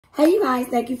Hey you guys,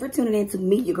 thank you for tuning in to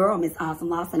me, your girl, Miss Awesome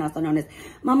Lawson, also known as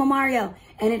Mama Mario.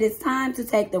 And it is time to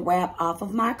take the wrap off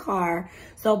of my car.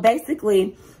 So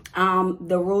basically,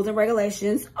 the rules and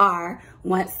regulations are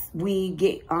once we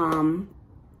get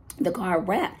the car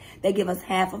wrapped, they give us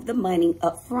half of the money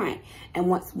up front. And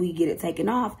once we get it taken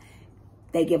off,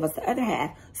 they give us the other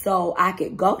half. So I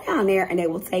could go down there and they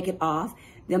will take it off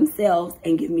themselves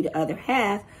and give me the other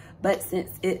half. But since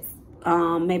it's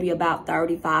maybe about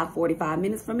 45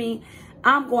 minutes for me,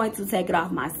 I'm going to take it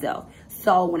off myself.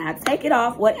 So when I take it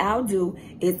off, what I'll do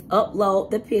is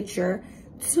upload the picture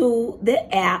to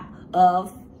the app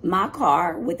of my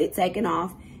car with it taken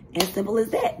off. And simple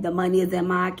as that. The money is in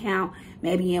my account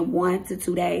maybe in 1 to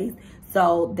 2 days.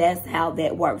 So that's how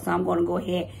that works. So I'm going to go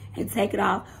ahead and take it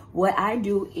off. What I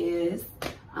do is,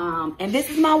 and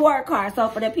this is my work car. So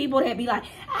for the people that be like,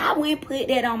 I wouldn't put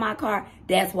that on my car.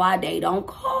 That's why they don't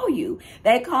call you.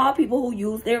 They call people who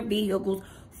use their vehicles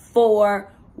for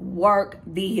work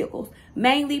vehicles.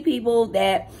 Mainly people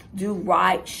that do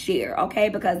ride share, okay?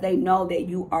 Because they know that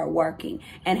you are working.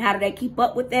 And how do they keep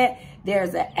up with that?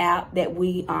 There's an app that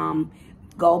we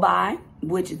go by,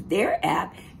 which is their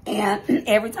app. And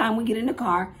every time we get in the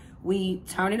car, we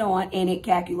turn it on and it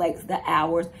calculates the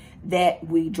hours that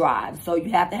we drive. So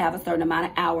you have to have a certain amount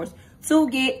of hours to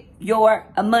get your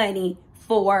money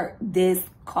for this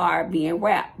car being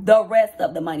wrapped. The rest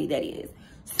of the money, that is.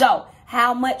 So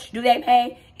how much do they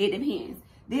pay? It depends.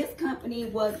 This company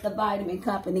was the vitamin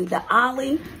company, the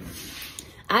Ollie.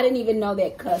 I didn't even know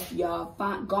that cuss, y'all.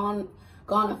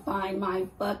 Gonna find my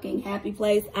fucking happy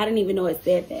place. I didn't even know it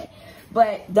said that.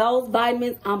 But those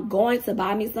vitamins, I'm going to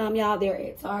buy me some, y'all. They're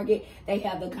at Target. They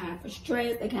have the kind for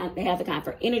stress. They have the kind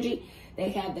for energy. They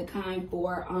have the kind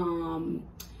for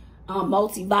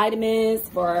multivitamins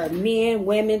for men,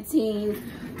 women, teens,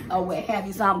 or what have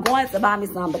you. So I'm going to buy me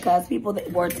some because people that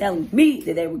were telling me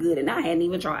that they were good and I hadn't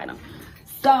even tried them.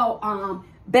 So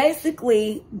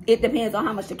basically, it depends on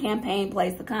how much the campaign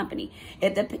pays the company.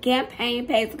 If the campaign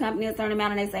pays the company a certain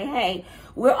amount and they say, hey,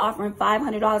 we're offering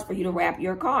 $500 for you to wrap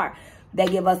your car. They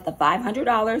give us the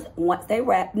 $500 once they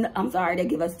wrap. I'm sorry, they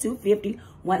give us $250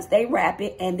 once they wrap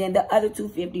it, and then the other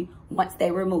 $250 once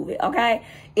they remove it. Okay,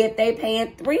 if they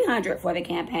paying $300 for the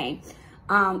campaign,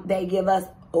 they give us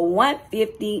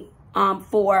 $150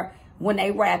 for when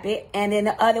they wrap it, and then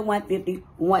the other $150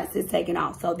 once it's taken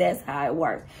off. So that's how it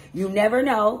works. You never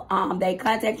know. They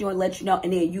contact you and let you know,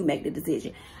 and then you make the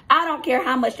decision. I don't care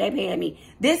how much they pay me.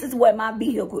 This is what my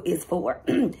vehicle is for.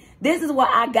 This is what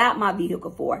I got my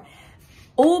vehicle for.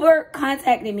 Uber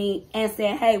contacted me and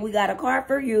said, hey, we got a car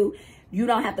for you. You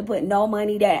don't have to put no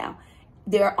money down.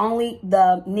 They're only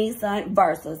the Nissan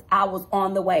Versas. I was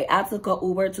on the way. I took a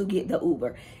Uber to get the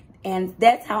Uber. And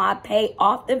that's how I pay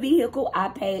off the vehicle. I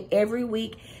pay every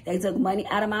week. They took money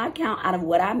out of my account, out of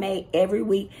what I made every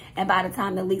week. And by the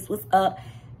time the lease was up,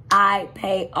 I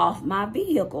paid off my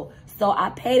vehicle. So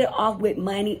I paid it off with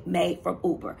money made from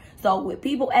Uber. So when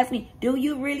people ask me, do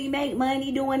you really make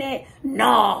money doing that?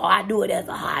 No, I do it as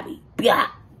a hobby. Yeah.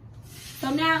 So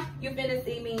now you're finna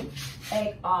see me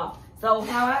take off. So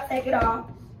how I take it off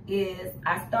is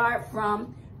I start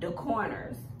from the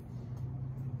corners.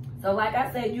 So like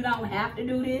I said, you don't have to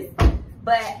do this,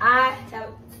 but I have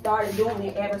started doing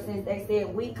it ever since they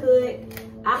said we could.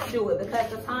 I do it because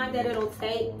the time that it'll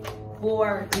take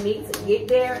for me to get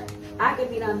there, I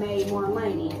could be done made more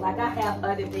money. Like I have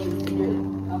other things to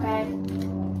do, okay?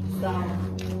 So.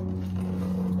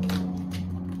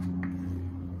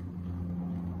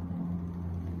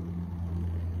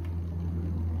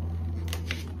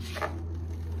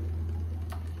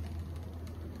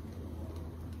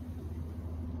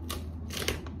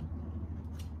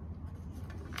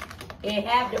 It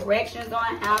have directions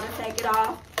on how to take it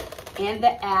off in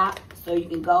the app, so you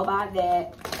can go by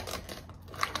that.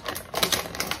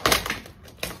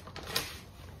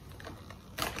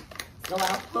 So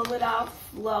I'll pull it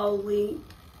off slowly.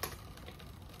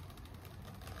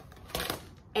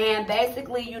 And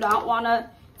basically, you don't want to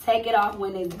take it off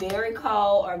when it's very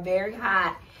cold or very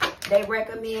hot. They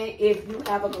recommend, if you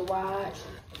have a garage,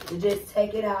 to just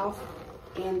take it off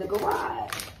in the garage.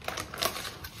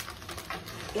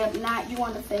 If not, you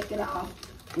want to take it off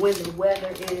when the weather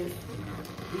is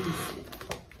decent.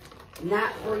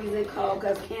 Not freezing cold,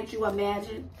 because can't you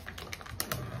imagine?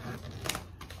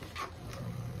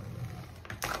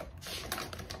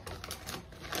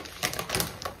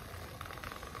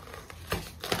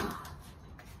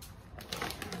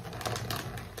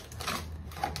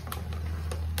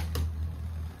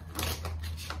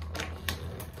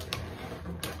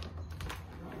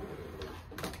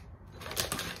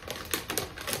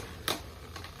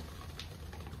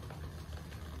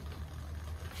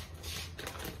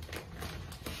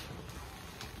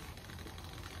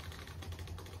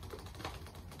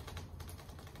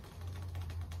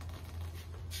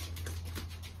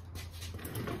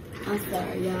 I'm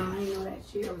sorry, y'all. I didn't know that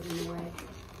chair was in the way.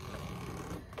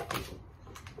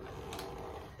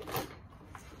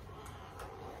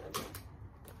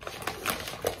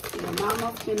 I'm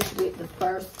almost finished with the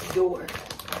first door.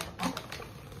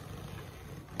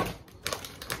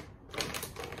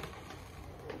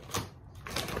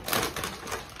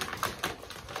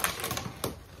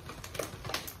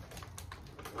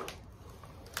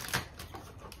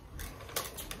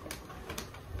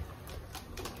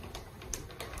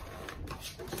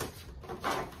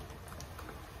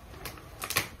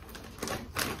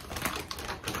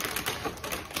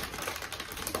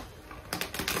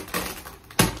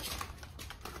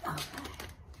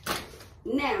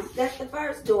 Now, that's the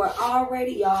first door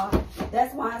already, y'all.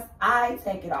 That's why I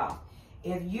take it off.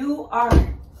 If you are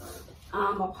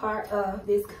a part of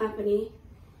this company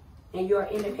and you're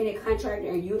an independent contractor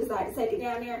and you decide to take it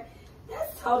down there,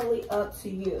 that's totally up to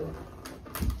you.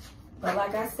 But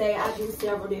like I say, I do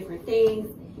several different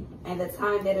things, and the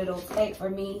time that it'll take for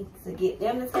me to get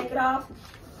them to take it off,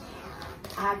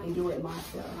 I can do it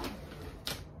myself.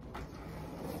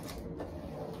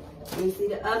 You see,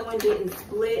 the other one didn't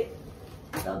split.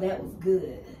 So that was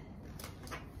good.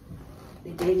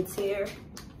 It didn't tear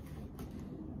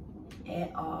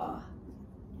at all.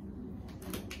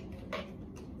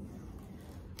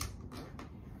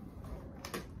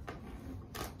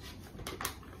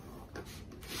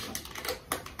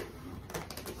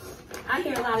 I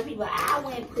hear a lot of people, I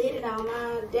went and put it on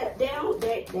mine. They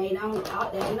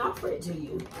don't offer it to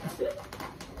you.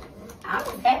 I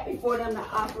was happy for them to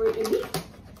offer it to me.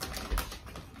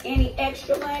 Any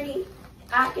extra money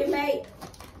I can make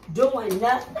doing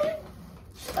nothing?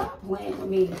 Stop playing with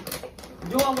me.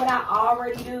 Doing what I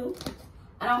already do.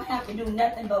 I don't have to do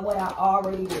nothing but what I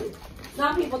already do.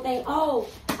 Some people think, oh,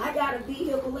 I got a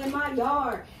vehicle in my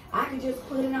yard. I can just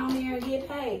put it on there and get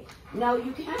paid. No,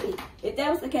 you can't. If that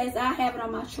was the case, I have it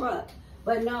on my truck.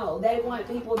 But no, they want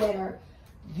people that are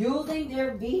using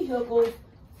their vehicles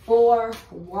for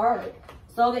work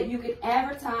so that you can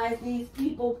advertise these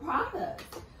people products.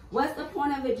 What's the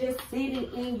point of it just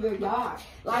sitting in your yard?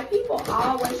 Like, people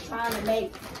always trying to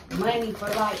make money for,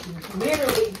 like,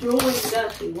 literally doing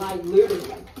nothing. Like,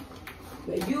 literally.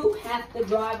 But you have to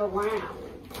drive around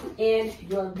in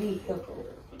your vehicle.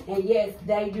 And yes,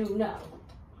 they do know.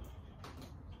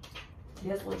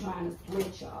 Just for trying to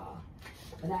split y'all.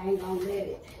 But I ain't gonna let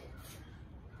it.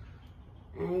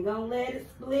 I ain't gonna let it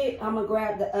split. I'm gonna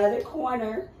grab the other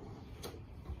corner.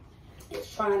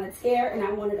 It's trying to tear, and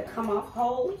I wanted to come off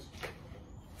whole.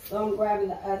 So I'm grabbing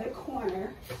the other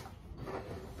corner.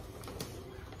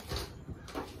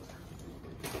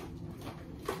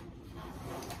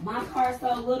 My car's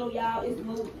so little, y'all, it's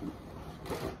moving.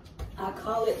 I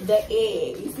call it the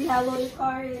egg. You see how little this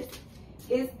car is?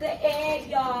 It's the egg,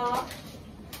 y'all.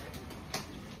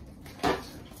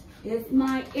 It's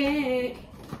my egg.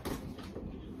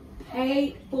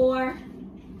 Paid for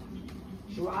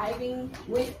driving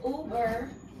with Uber.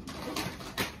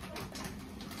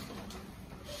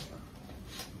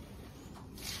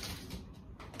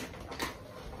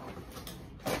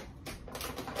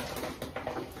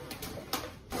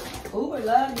 Uber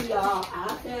loves you, y'all.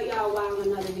 I'll tell y'all why on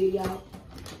another video.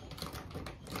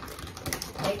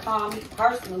 They call me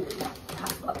personally.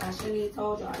 I shouldn't even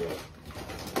told y'all that.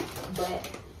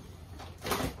 But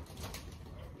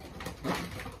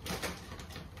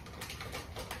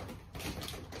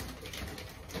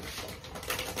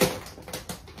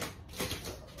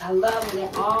I love when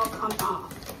it all comes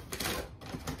off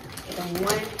in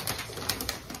one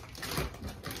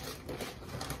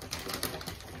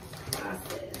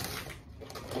process.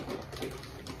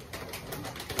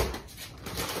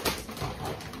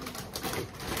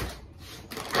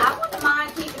 I wouldn't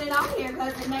mind keeping it on here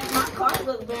because it makes my car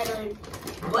look better.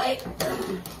 But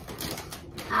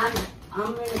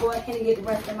I'm going to go ahead and get the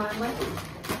rest of my money.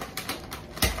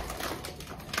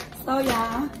 So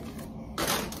y'all,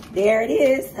 there it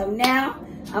is. So now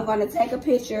I'm going to take a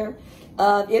picture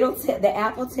of, the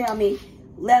app will tell me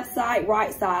left side,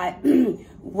 right side,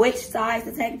 which sides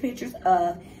to take pictures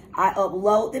of. I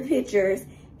upload the pictures,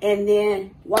 and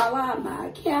then voila, my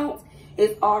account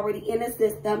is already in the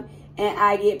system, and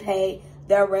I get paid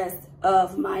the rest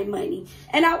of my money.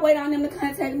 And I wait on them to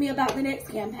contact me about the next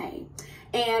campaign.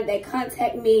 And they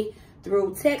contact me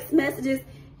through text messages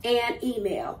and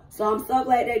email. So I'm so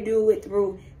glad they do it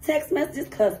through text messages,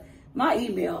 because my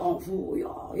email on full,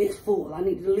 y'all. It's full. I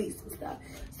need to delete some stuff.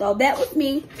 So that was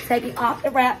me taking off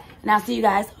the wrap, and I'll see you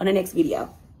guys on the next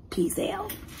video. Peace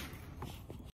out.